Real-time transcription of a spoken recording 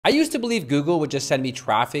I used to believe Google would just send me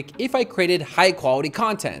traffic if I created high quality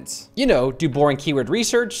content. You know, do boring keyword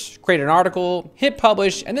research, create an article, hit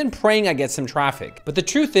publish, and then praying I get some traffic. But the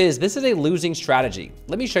truth is, this is a losing strategy.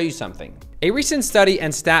 Let me show you something. A recent study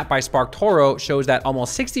and stat by SparkToro shows that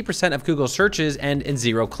almost 60% of Google searches end in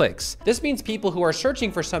 0 clicks. This means people who are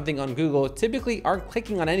searching for something on Google typically aren't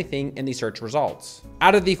clicking on anything in the search results.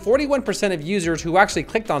 Out of the 41% of users who actually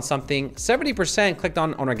clicked on something, 70% clicked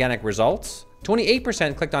on organic results,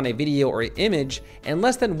 28% clicked on a video or image, and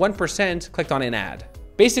less than 1% clicked on an ad.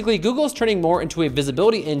 Basically, Google's turning more into a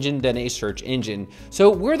visibility engine than a search engine.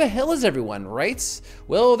 So where the hell is everyone, right?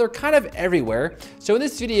 Well, they're kind of everywhere. So in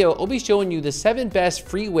this video, I'll be showing you the 7 best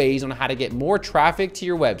free ways on how to get more traffic to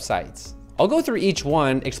your websites. I'll go through each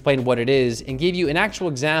one, explain what it is, and give you an actual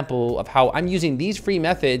example of how I'm using these free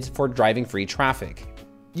methods for driving free traffic.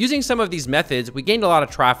 Using some of these methods, we gained a lot of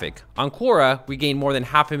traffic. On Quora, we gained more than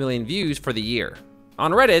 500,000 views for the year.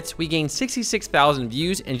 On Reddit, we gained 66,000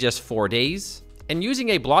 views in just 4 days. And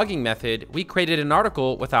using a blogging method, we created an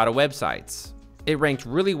article without a website. It ranked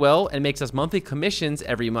really well and makes us monthly commissions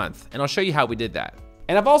every month. And I'll show you how we did that.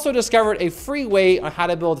 And I've also discovered a free way on how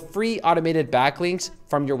to build free automated backlinks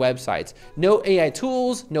from your websites. No AI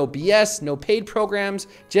tools, no BS, no paid programs,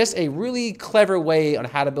 just a really clever way on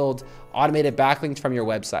how to build automated backlinks from your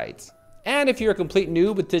websites. And if you're a complete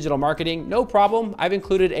noob with digital marketing, no problem. I've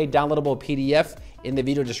included a downloadable PDF in the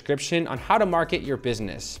video description on how to market your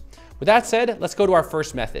business. With that said, let's go to our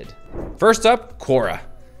first method. First up, Quora.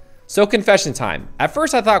 So confession time. At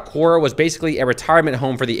first I thought Quora was basically a retirement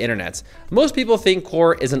home for the internet. Most people think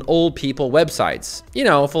Quora is an old people website, you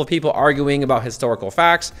know, full of people arguing about historical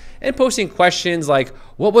facts and posting questions like,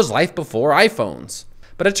 what was life before iPhones?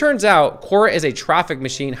 But it turns out Quora is a traffic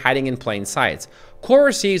machine hiding in plain sight. Quora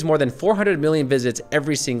receives more than 400 million visits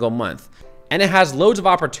every single month, and it has loads of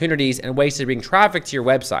opportunities and ways to bring traffic to your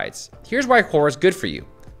websites. Here's why Quora is good for you.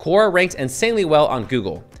 Quora ranks insanely well on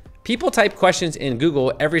Google. People type questions in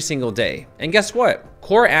Google every single day, and guess what?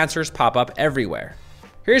 Quora answers pop up everywhere.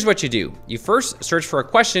 Here's what you do. You first search for a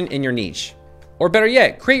question in your niche, or better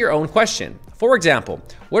yet, create your own question. For example,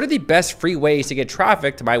 what are the best free ways to get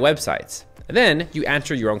traffic to my websites? Then you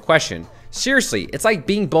answer your own question. Seriously, it's like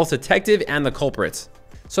being both detective and the culprit.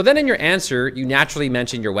 So then in your answer, you naturally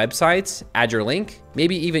mention your websites, add your link,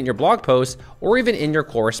 maybe even your blog post, or even in your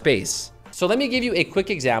Quora space. So let me give you a quick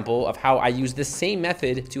example of how I use this same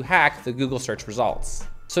method to hack the Google search results.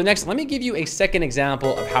 So next, let me give you a second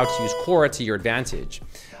example of how to use Quora to your advantage.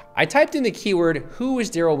 I typed in the keyword, who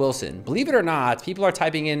is Daryl Wilson? Believe it or not, people are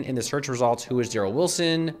typing in the search results, who is Daryl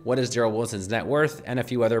Wilson? What is Daryl Wilson's net worth? And a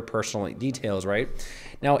few other personal details, right?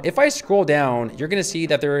 Now, if I scroll down, you're gonna see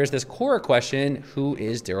that there is this Quora question, who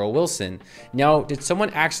is Daryl Wilson? Now, did someone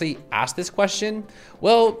actually ask this question?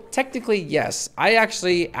 Well, technically, yes. I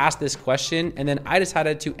actually asked this question and then I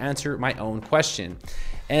decided to answer my own question.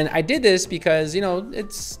 And I did this because, you know,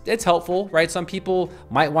 it's helpful, right? Some people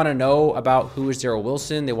might want to know about who is Daryl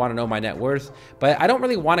Wilson. They want to know my net worth, but I don't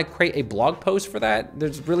really want to create a blog post for that.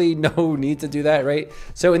 There's really no need to do that, right?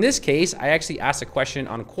 So in this case, I actually asked a question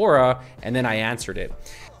on Quora and then I answered it.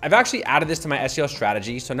 I've actually added this to my SEO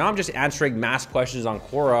strategy. So now I'm just answering mass questions on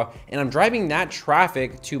Quora and I'm driving that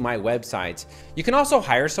traffic to my website. You can also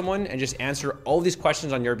hire someone and just answer all these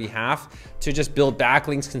questions on your behalf to just build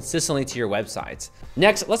backlinks consistently to your websites.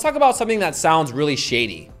 Next, let's talk about something that sounds really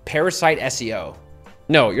shady, parasite SEO.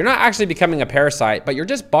 No, you're not actually becoming a parasite, but you're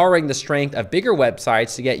just borrowing the strength of bigger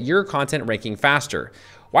websites to get your content ranking faster.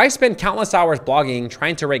 Why spend countless hours blogging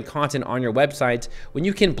trying to rank content on your website when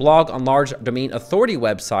you can blog on large domain authority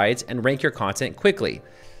websites and rank your content quickly?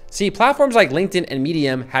 See, platforms like LinkedIn and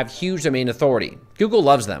Medium have huge domain authority. Google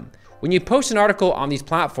loves them. When you post an article on these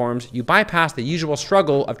platforms, you bypass the usual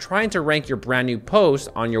struggle of trying to rank your brand new post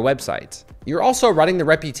on your website. You're also running the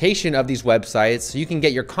reputation of these websites so you can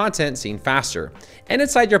get your content seen faster. And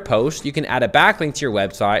inside your post, you can add a backlink to your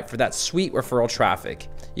website for that sweet referral traffic.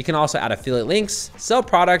 You can also add affiliate links, sell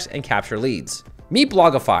products, and capture leads. Meet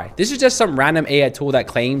Blogify. This is just some random AI tool that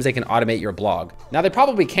claims they can automate your blog. Now they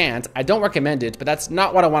probably can't, I don't recommend it, but that's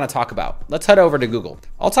not what I want to talk about. Let's head over to Google.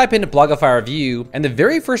 I'll type in Blogify review, and the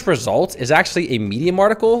very first result is actually a Medium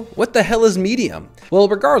article. What the hell is Medium? Well,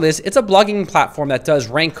 regardless, it's a blogging platform that does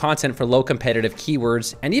rank content for low competitive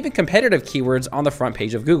keywords and even competitive keywords on the front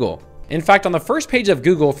page of Google. In fact, on the first page of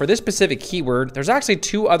Google for this specific keyword, there's actually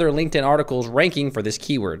 2 other LinkedIn articles ranking for this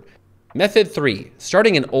keyword. Method 3,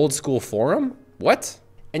 starting an old school forum? What?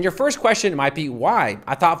 And your first question might be, why?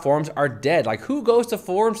 I thought forums are dead. Like, who goes to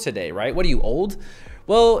forums today, right? What are you, old?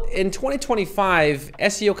 Well, in 2025,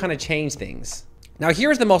 SEO kind of changed things. Now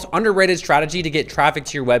here's the most underrated strategy to get traffic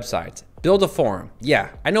to your website. Build a forum.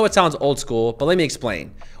 Yeah, I know it sounds old school, but let me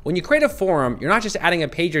explain. When you create a forum, you're not just adding a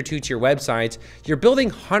page or two to your website, you're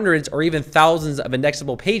building hundreds or even thousands of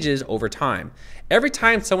indexable pages over time. Every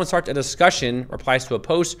time someone starts a discussion, replies to a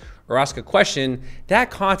post, or asks a question,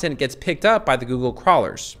 that content gets picked up by the Google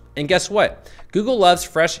crawlers. And guess what? Google loves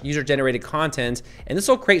fresh user-generated content, and this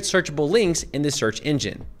will create searchable links in the search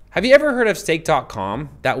engine. Have you ever heard of stake.com,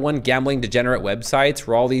 that one gambling degenerate website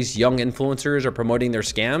where all these young influencers are promoting their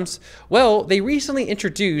scams? Well, they recently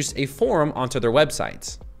introduced a forum onto their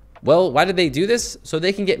websites. Well, why did they do this? So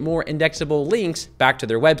they can get more indexable links back to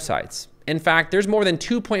their websites. In fact, there's more than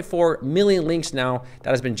 2.4 million links now that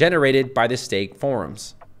has been generated by the stake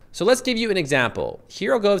forums. So let's give you an example.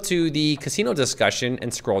 Here I'll go to the casino discussion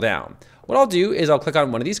and scroll down. What I'll do is I'll click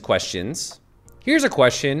on one of these questions. Here's a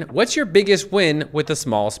question: what's your biggest win with the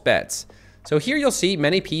smallest bets? So here you'll see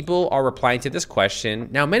many people are replying to this question.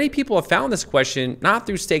 Now, many people have found this question not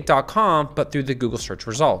through stake.com, but through the Google search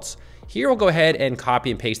results. Here we'll go ahead and copy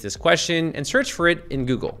and paste this question and search for it in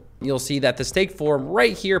Google. You'll see that the stake forum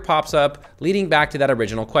right here pops up, leading back to that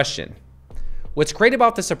original question. What's great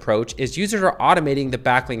about this approach is users are automating the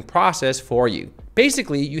backlink process for you.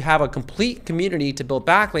 Basically, you have a complete community to build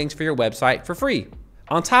backlinks for your website for free.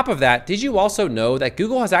 On top of that, did you also know that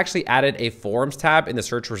Google has actually added a forums tab in the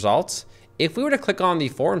search results? If we were to click on the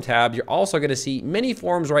forum tab, you're also going to see many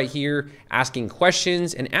forums right here asking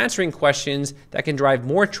questions and answering questions that can drive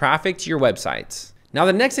more traffic to your websites. Now,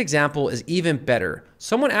 the next example is even better.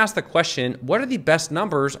 Someone asked the question, what are the best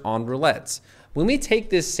numbers on roulettes? When we take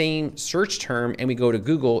this same search term and we go to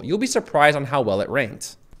Google, you'll be surprised on how well it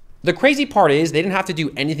ranked. The crazy part is they didn't have to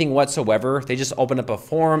do anything whatsoever. They just opened up a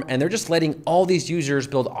forum and they're just letting all these users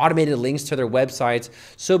build automated links to their websites.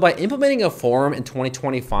 So by implementing a forum in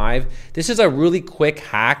 2025, this is a really quick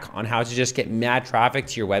hack on how to just get mad traffic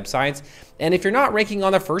to your websites. And if you're not ranking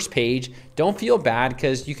on the first page, don't feel bad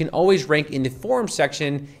because you can always rank in the forum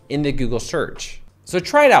section in the Google search. So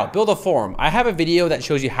try it out, build a forum. I have a video that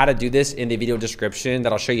shows you how to do this in the video description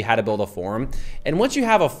that I'll show you how to build a forum. And once you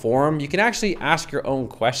have a forum, you can actually ask your own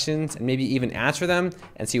questions and maybe even answer them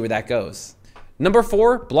and see where that goes. Number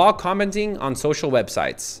 4, blog commenting on social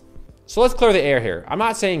websites. So let's clear the air here. I'm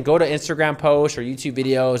not saying go to Instagram posts or YouTube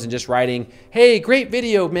videos and just writing, hey, great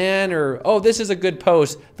video, man, or oh, this is a good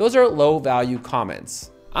post. Those are low value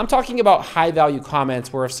comments. I'm talking about high value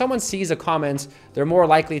comments where if someone sees a comment, they're more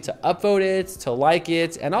likely to upvote it, to like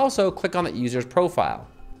it, and also click on the user's profile.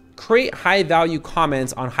 Create high value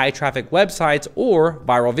comments on high traffic websites or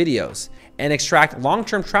viral videos and extract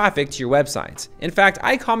long-term traffic to your websites. In fact,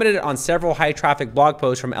 I commented on several high traffic blog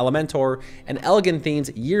posts from Elementor and Elegant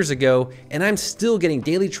Themes years ago, and I'm still getting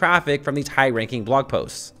daily traffic from these high ranking blog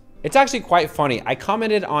posts. It's actually quite funny. I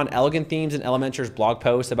commented on Elegant Themes and Elementor's blog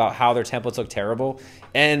post about how their templates look terrible,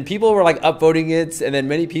 and people were like upvoting it, and then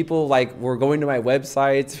many people like were going to my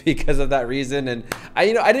websites because of that reason. And I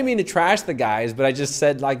didn't mean to trash the guys, but I just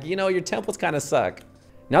said like, your templates kind of suck.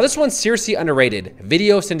 Now this one's seriously underrated,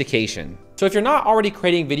 video syndication. So if you're not already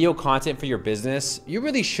creating video content for your business, you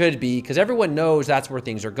really should be because everyone knows that's where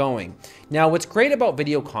things are going. Now what's great about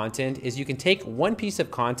video content is you can take one piece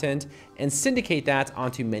of content and syndicate that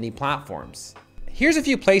onto many platforms. Here's a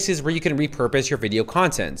few places where you can repurpose your video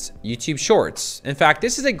content. YouTube Shorts. In fact,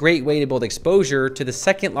 this is a great way to build exposure to the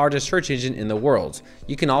second largest search engine in the world.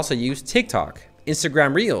 You can also use TikTok,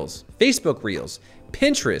 Instagram Reels, Facebook Reels,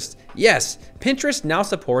 Pinterest. Yes, Pinterest now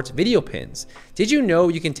supports video pins. Did you know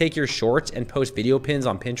you can take your shorts and post video pins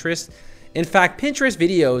on Pinterest? In fact, Pinterest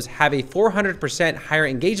videos have a 400% higher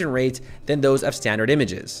engagement rate than those of standard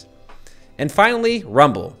images. And finally,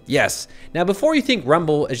 Rumble. Yes. Now, before you think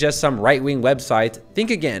Rumble is just some right-wing website,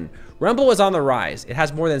 think again. Rumble is on the rise. It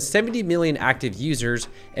has more than 70 million active users,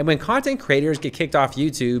 and when content creators get kicked off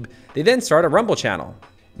YouTube, they then start a Rumble channel.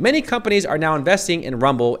 Many companies are now investing in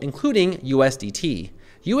Rumble, including USDT.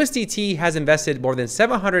 USDT has invested more than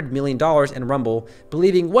 $700 million in Rumble,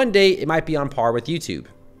 believing one day it might be on par with YouTube.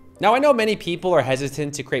 Now, I know many people are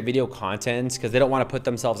hesitant to create video content because they don't want to put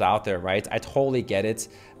themselves out there, right? I totally get it.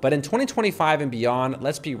 But in 2025 and beyond,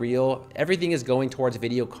 let's be real, everything is going towards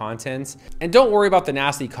video content. And don't worry about the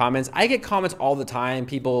nasty comments. I get comments all the time.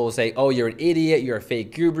 People will say, oh, you're an idiot, you're a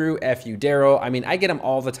fake guru, F you, Darrow. I mean, I get them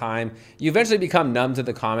all the time. You eventually become numb to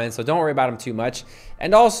the comments, so don't worry about them too much.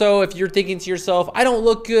 And also, if you're thinking to yourself, I don't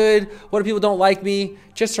look good, what if people don't like me?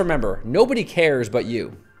 Just remember, nobody cares but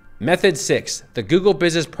you. Method 6, the Google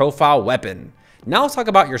Business Profile Weapon. Now let's talk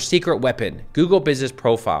about your secret weapon, Google Business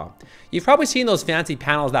Profile. You've probably seen those fancy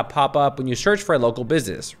panels that pop up when you search for a local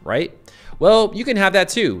business, right? Well, you can have that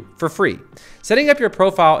too, for free. Setting up your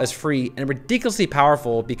profile is free and ridiculously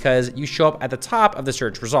powerful because you show up at the top of the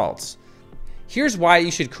search results. Here's why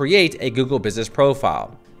you should create a Google business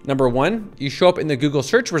profile. Number 1, you show up in the Google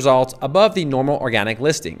search results above the normal organic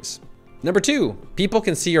listings. Number 2, people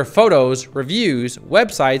can see your photos, reviews,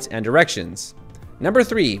 websites, and directions. Number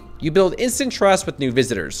 3, you build instant trust with new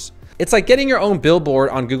visitors. It's like getting your own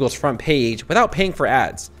billboard on Google's front page without paying for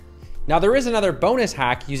ads. Now there is another bonus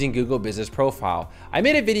hack using Google Business Profile. I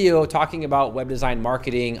made a video talking about web design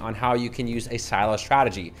marketing on how you can use a silo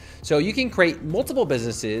strategy. So you can create multiple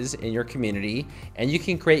businesses in your community and you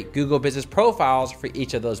can create Google Business Profiles for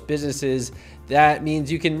each of those businesses. That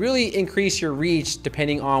means you can really increase your reach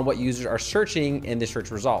depending on what users are searching in the search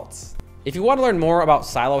results. If you want to learn more about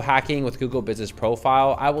silo hacking with Google Business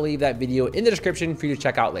Profile, I will leave that video in the description for you to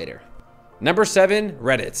check out later. Number 7,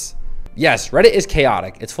 Reddit. Yes, Reddit is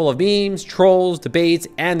chaotic. It's full of memes, trolls, debates,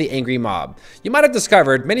 and the angry mob. You might have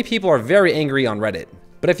discovered many people are very angry on Reddit.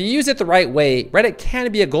 But if you use it the right way, Reddit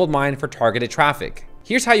can be a goldmine for targeted traffic.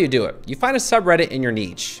 Here's how you do it. You find a subreddit in your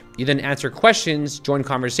niche. You then answer questions, join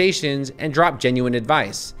conversations, and drop genuine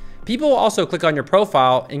advice. People will also click on your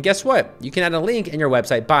profile, and guess what? You can add a link in your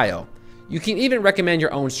website bio. You can even recommend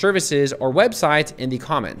your own services or websites in the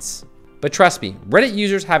comments. But trust me, Reddit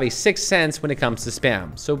users have a sixth sense when it comes to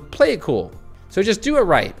spam, so play it cool. So just do it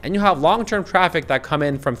right, and you'll have long-term traffic that come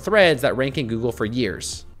in from threads that rank in Google for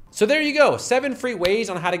years. So there you go, 7 free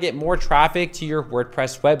ways on how to get more traffic to your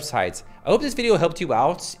WordPress websites. I hope this video helped you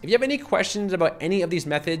out. If you have any questions about any of these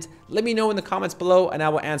methods, let me know in the comments below and I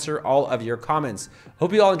will answer all of your comments.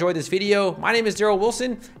 Hope you all enjoyed this video. My name is Daryl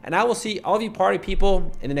Wilson, and I will see all of you party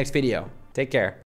people in the next video. Take care.